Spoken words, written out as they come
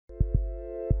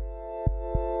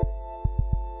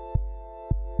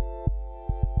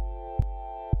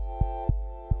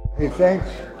Hey, thanks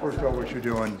for what you're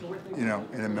doing, in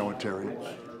the military.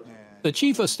 The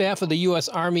Chief of Staff of the U.S.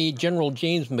 Army, General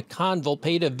James McConville,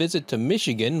 paid a visit to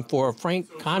Michigan for a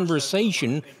frank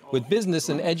conversation with business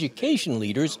and education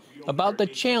leaders about the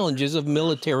challenges of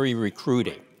military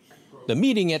recruiting. The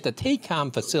meeting at the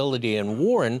TACOM facility in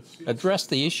Warren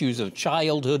addressed the issues of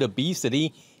childhood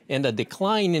obesity and a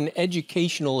decline in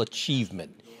educational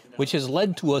achievement, which has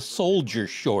led to a soldier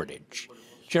shortage.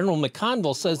 General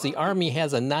McConville says the Army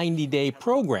has a 90-day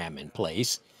program in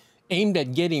place aimed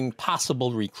at getting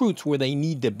possible recruits where they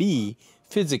need to be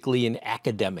physically and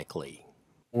academically.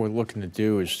 What we're looking to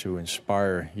do is to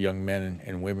inspire young men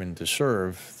and women to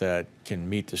serve that can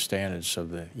meet the standards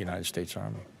of the United States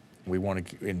Army. We want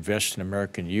to invest in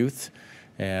American youth,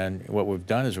 and what we've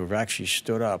done is we've actually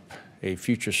stood up a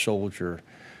future soldier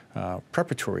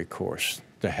preparatory course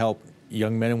to help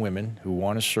young men and women who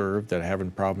want to serve that are having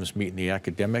problems meeting the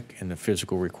academic and the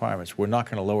physical requirements. We're not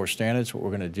going to lower standards. What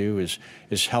we're going to do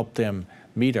is help them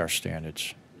meet our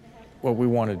standards. What we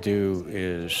want to do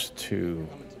is to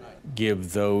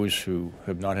give those who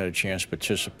have not had a chance to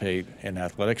participate in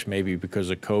athletics, maybe because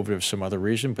of COVID or some other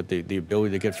reason, but the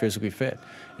ability to get physically fit.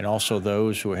 And also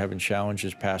those who are having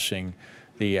challenges passing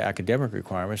the academic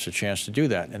requirements, a chance to do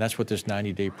that. And that's what this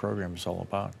 90-day program is all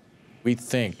about. We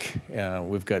think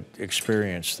we've got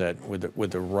experience that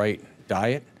with the right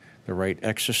diet, the right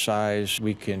exercise,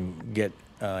 we can get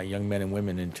young men and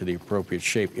women into the appropriate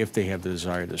shape if they have the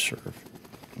desire to serve.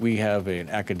 We have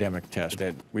an academic test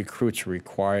that recruits are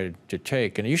required to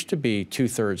take, and it used to be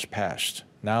 2/3 passed.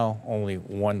 Now only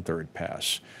 1/3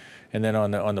 pass. And then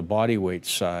on the body weight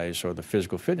size or the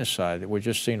physical fitness side, we're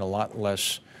just seeing a lot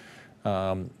less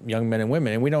young men and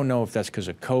women. And we don't know if that's because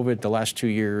of COVID, the last 2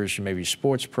 years, maybe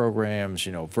sports programs,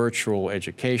 virtual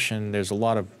education. There's a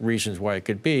lot of reasons why it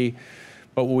could be.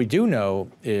 But what we do know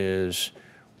is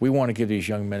we want to give these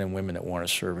young men and women that want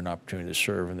to serve an opportunity to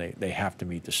serve, and they have to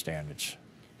meet the standards.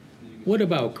 What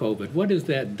about COVID? What has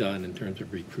that done in terms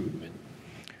of recruitment?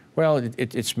 Well,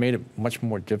 it's made it much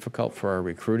more difficult for our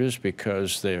recruiters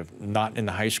because they're not in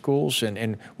the high schools.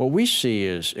 And what we see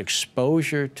is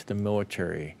exposure to the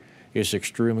military is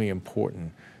extremely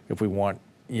important if we want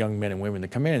young men and women to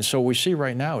come in. And so what we see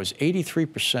right now is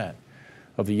 83%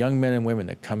 of the young men and women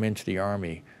that come into the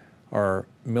Army are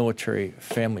military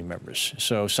family members.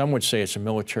 So some would say it's a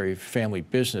military family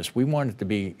business. We want it to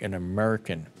be an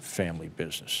American family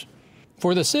business.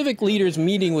 For the civic leaders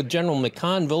meeting with General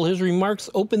McConville, his remarks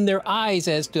opened their eyes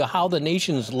as to how the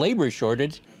nation's labor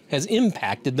shortage has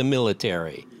impacted the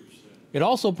military. It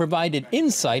also provided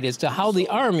insight as to how the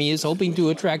Army is hoping to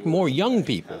attract more young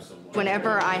people.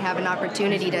 Whenever I have an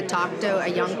opportunity to talk to a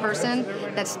young person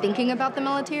that's thinking about the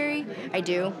military, I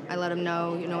do. I let them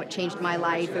know, it changed my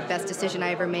life, the best decision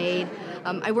I ever made.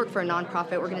 I work for a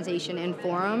nonprofit organization in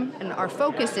Forum, and our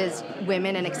focus is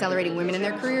women and accelerating women in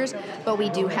their careers, but we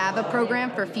do have a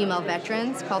program for female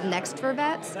veterans called Next for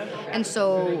Vets, and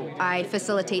so I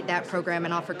facilitate that program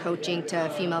and offer coaching to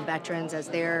female veterans as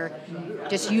they're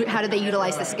how do they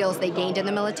utilize the skills they gained in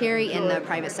the military in the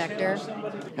private sector.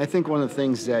 I think one of the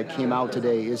things that came out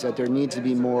today is that there needs to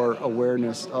be more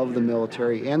awareness of the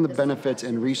military and the benefits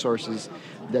and resources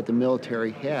that the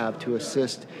military have to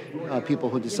assist people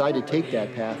who decide to take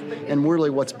that path, and really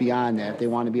what's beyond that. If they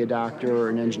want to be a doctor or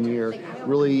an engineer,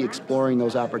 really exploring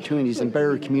those opportunities and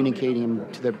better communicating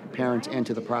them to their parents and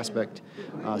to the prospect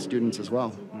students as well.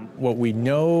 What we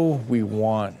know we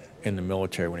want in the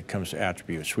military when it comes to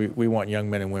attributes, we want young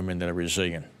men and women that are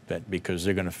resilient, because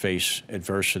they're going to face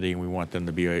adversity, and we want them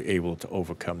to be able to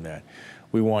overcome that.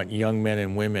 We want young men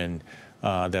and women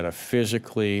that are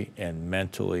physically and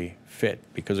mentally fit,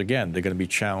 because again, they're going to be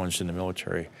challenged in the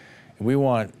military. And we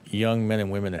want young men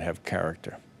and women that have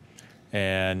character.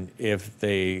 And if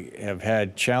they have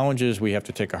had challenges, we have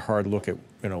to take a hard look at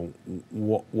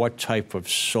what type of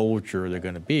soldier they're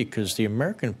going to be, because the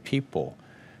American people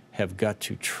have got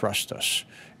to trust us.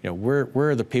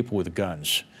 We're the people with the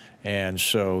guns. And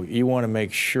so you want to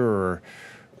make sure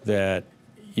that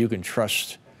you can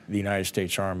trust the United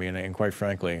States Army, and quite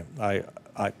frankly,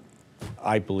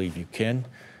 I believe you can,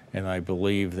 and I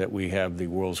believe that we have the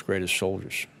world's greatest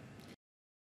soldiers.